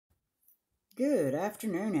Good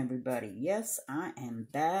afternoon, everybody. Yes, I am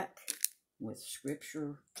back with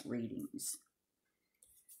scripture readings.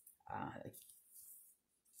 I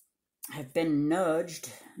have been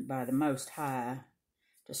nudged by the Most High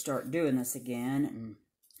to start doing this again, and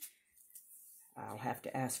I'll have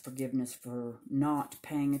to ask forgiveness for not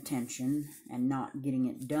paying attention and not getting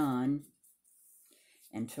it done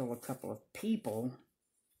until a couple of people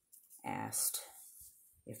asked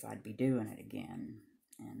if I'd be doing it again.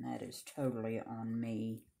 And that is totally on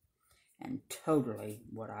me and totally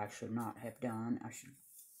what I should not have done. I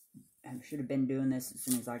should have been doing this as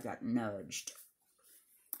soon as I got nudged.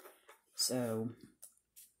 So,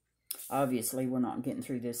 obviously, we're not getting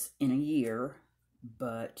through this in a year,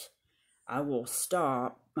 but I will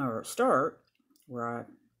start where I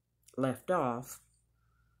left off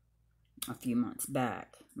a few months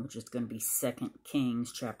back, which is going to be 2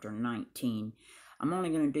 Kings chapter 19. I'm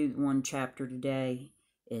only going to do one chapter today.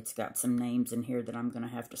 It's got some names in here that I'm going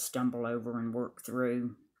to have to stumble over and work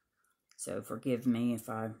through. So forgive me if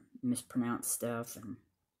I mispronounce stuff and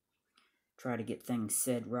try to get things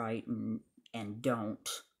said right and don't.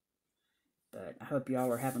 But I hope y'all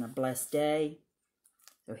are having a blessed day.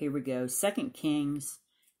 So here we go. 2 Kings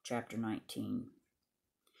chapter 19.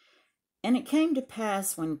 And it came to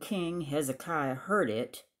pass when King Hezekiah heard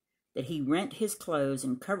it, that he rent his clothes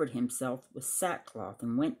and covered himself with sackcloth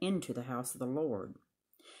and went into the house of the Lord.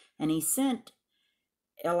 And he sent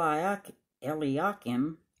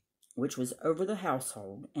Eliakim, which was over the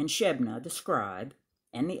household, and Shebna the scribe,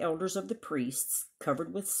 and the elders of the priests,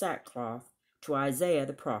 covered with sackcloth, to Isaiah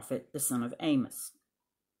the prophet, the son of Amos.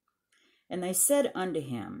 And they said unto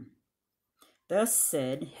him, Thus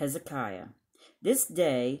said Hezekiah, This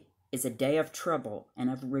day is a day of trouble,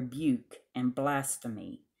 and of rebuke and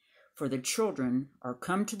blasphemy. For the children are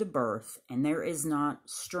come to the birth, and there is not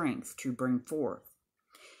strength to bring forth.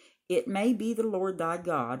 It may be the Lord thy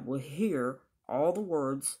God will hear all the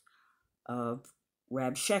words of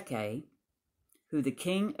Rabshakeh, who the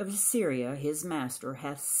king of Assyria his master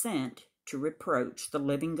hath sent to reproach the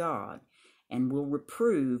living God, and will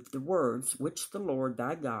reprove the words which the Lord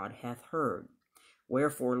thy God hath heard.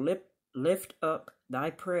 Wherefore lift up thy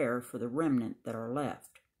prayer for the remnant that are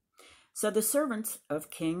left. So the servants of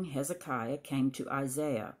King Hezekiah came to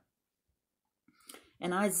Isaiah.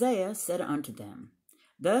 And Isaiah said unto them,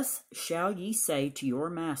 Thus shall ye say to your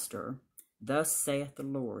master, Thus saith the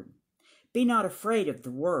Lord, Be not afraid of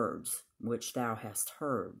the words which thou hast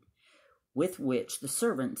heard, with which the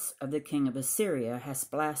servants of the king of Assyria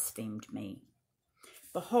hast blasphemed me.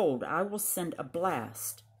 Behold, I will send a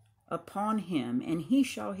blast upon him, and he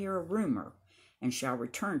shall hear a rumor, and shall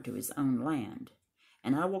return to his own land.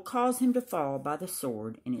 And I will cause him to fall by the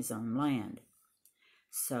sword in his own land.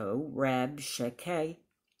 So Rabshakeh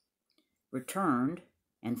returned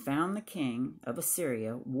and found the king of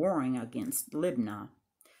Assyria warring against Libnah,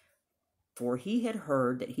 for he had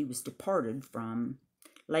heard that he was departed from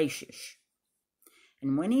Lachish.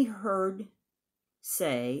 And when he heard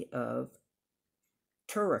say of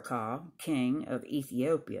Turakah, king of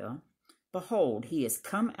Ethiopia, Behold, he is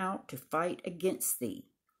come out to fight against thee,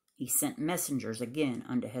 he sent messengers again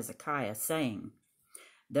unto Hezekiah, saying,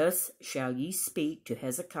 Thus shall ye speak to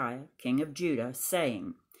Hezekiah, king of Judah,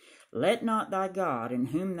 saying, Let not thy God, in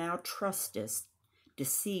whom thou trustest,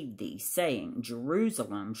 deceive thee, saying,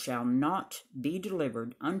 Jerusalem shall not be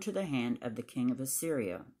delivered unto the hand of the king of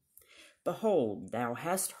Assyria. Behold, thou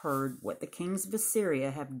hast heard what the kings of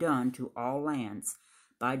Assyria have done to all lands,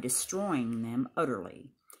 by destroying them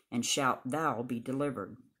utterly, and shalt thou be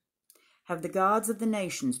delivered. Have the gods of the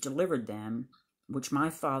nations delivered them, which my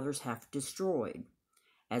fathers have destroyed,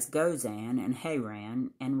 as Gozan and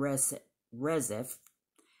Haran and Rezeph,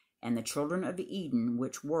 and the children of Eden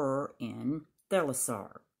which were in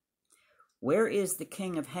Thelasar? Where is the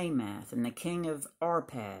king of Hamath, and the king of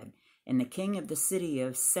Arpad, and the king of the city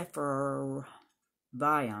of Sepharvaim,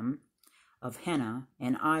 of Hena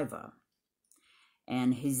and Iva?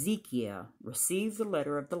 And Hezekiah received the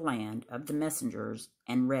letter of the land of the messengers,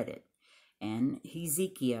 and read it. And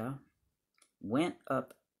Hezekiah went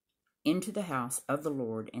up into the house of the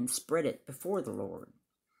Lord, and spread it before the Lord.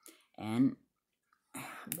 And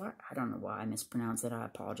I don't know why I mispronounced it, I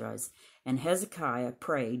apologize. And Hezekiah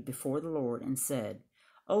prayed before the Lord, and said,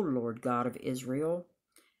 O Lord God of Israel,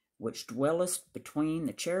 which dwellest between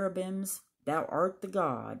the cherubims, thou art the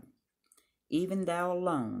God, even thou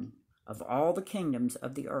alone, of all the kingdoms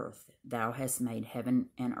of the earth. Thou hast made heaven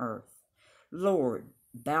and earth. Lord,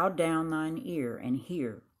 bow down thine ear and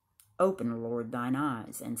hear. Open, Lord, thine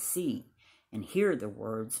eyes, and see, and hear the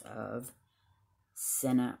words of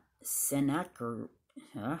Sennacherib.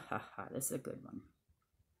 This is a good one.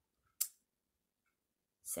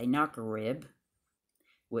 Sennacherib,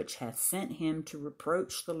 which hath sent him to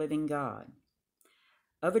reproach the living God.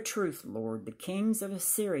 Of a truth, Lord, the kings of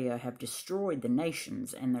Assyria have destroyed the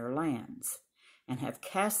nations and their lands, and have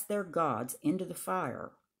cast their gods into the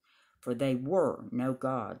fire. For they were no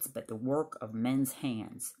gods, but the work of men's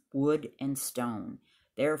hands, wood and stone.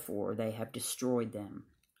 Therefore they have destroyed them.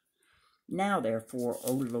 Now therefore,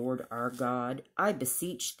 O Lord our God, I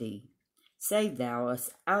beseech thee, save thou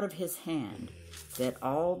us out of his hand, that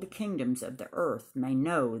all the kingdoms of the earth may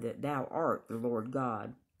know that thou art the Lord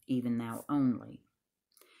God, even thou only.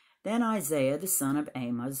 Then Isaiah the son of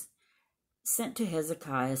Amoz sent to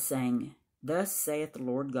Hezekiah, saying, Thus saith the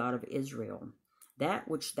Lord God of Israel, that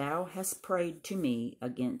which thou hast prayed to me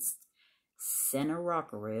against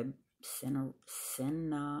Sennacherib,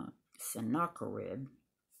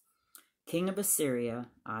 king of Assyria,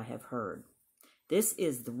 I have heard. This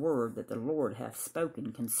is the word that the Lord hath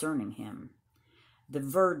spoken concerning him. The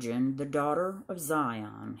virgin, the daughter of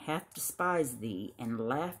Zion, hath despised thee, and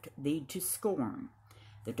laughed thee to scorn.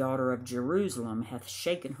 The daughter of Jerusalem hath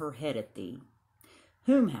shaken her head at thee.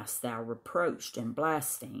 Whom hast thou reproached and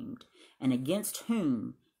blasphemed? And against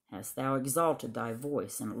whom hast thou exalted thy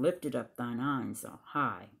voice, and lifted up thine eyes on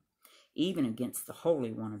high? Even against the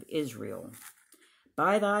Holy One of Israel.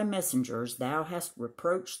 By thy messengers thou hast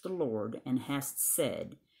reproached the Lord, and hast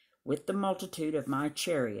said, With the multitude of my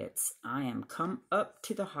chariots I am come up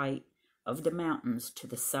to the height of the mountains, to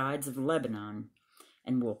the sides of Lebanon,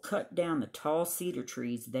 and will cut down the tall cedar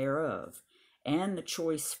trees thereof, and the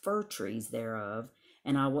choice fir trees thereof,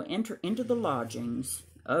 and I will enter into the lodgings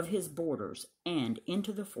of his borders, and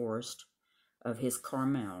into the forest of his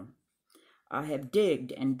Carmel. I have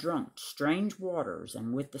digged and drunk strange waters,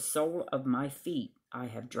 and with the sole of my feet I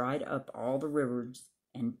have dried up all the rivers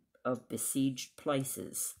and of besieged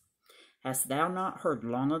places. Hast thou not heard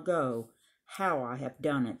long ago how I have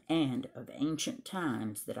done it, and of ancient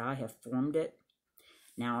times that I have formed it?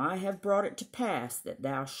 Now I have brought it to pass that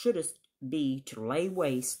thou shouldest be to lay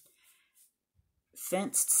waste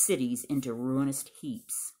fenced cities into ruinous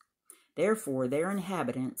heaps. Therefore their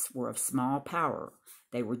inhabitants were of small power.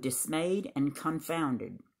 They were dismayed and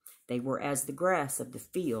confounded. They were as the grass of the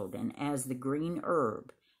field, and as the green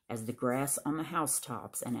herb, as the grass on the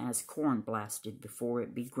housetops, and as corn blasted before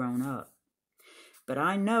it be grown up. But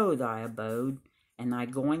I know thy abode, and thy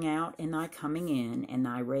going out and thy coming in, and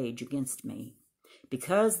thy rage against me.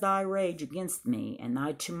 Because thy rage against me and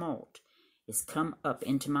thy tumult is come up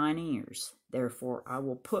into mine ears, therefore I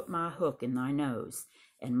will put my hook in thy nose,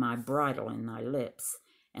 and my bridle in thy lips,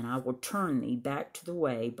 and I will turn thee back to the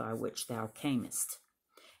way by which thou camest.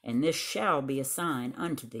 And this shall be a sign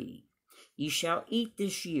unto thee. Ye shall eat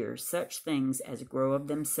this year such things as grow of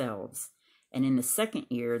themselves, and in the second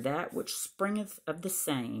year that which springeth of the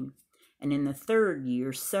same, and in the third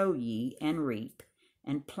year sow ye, and reap,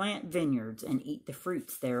 and plant vineyards, and eat the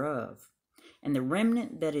fruits thereof. And the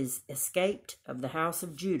remnant that is escaped of the house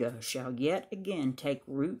of Judah shall yet again take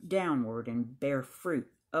root downward, and bear fruit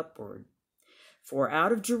upward. For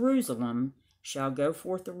out of Jerusalem shall go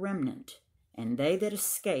forth a remnant, and they that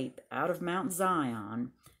escape out of Mount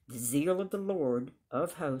Zion, the zeal of the Lord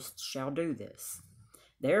of hosts shall do this.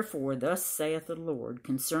 Therefore thus saith the Lord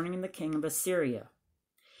concerning the king of Assyria,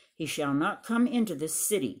 He shall not come into this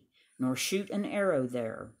city, nor shoot an arrow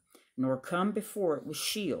there, nor come before it with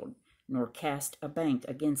shield, nor cast a bank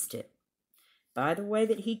against it. By the way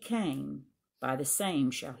that he came, by the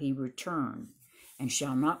same shall he return, and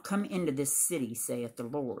shall not come into this city, saith the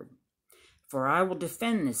Lord. For I will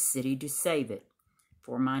defend this city to save it,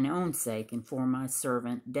 for mine own sake, and for my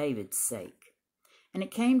servant David's sake. And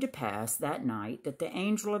it came to pass that night that the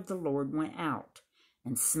angel of the Lord went out,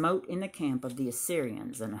 and smote in the camp of the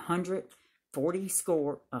Assyrians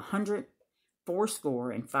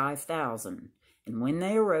 185,000. And when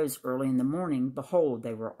they arose early in the morning, behold,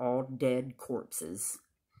 they were all dead corpses.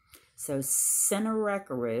 So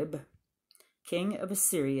Sennacherib, king of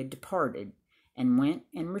Assyria, departed, and went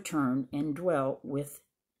and returned, and dwelt with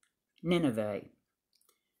Nineveh.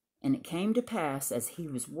 And it came to pass, as he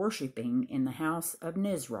was worshipping in the house of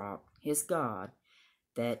Nisroch, his god,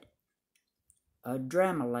 that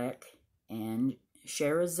Adramelech and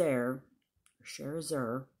Sharezer,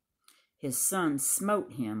 his sons,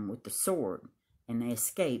 smote him with the sword, and they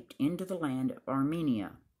escaped into the land of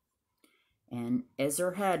Armenia. And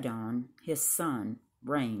Esarhaddon, his son,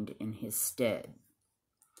 reigned in his stead.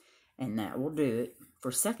 And that will do it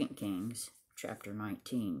for 2 Kings chapter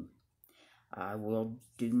 19. I will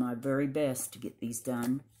do my very best to get these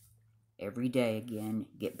done every day again,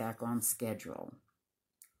 get back on schedule.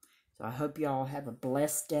 So I hope you all have a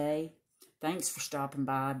blessed day. Thanks for stopping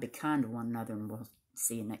by. Be kind to one another, and we'll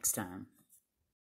See you next time.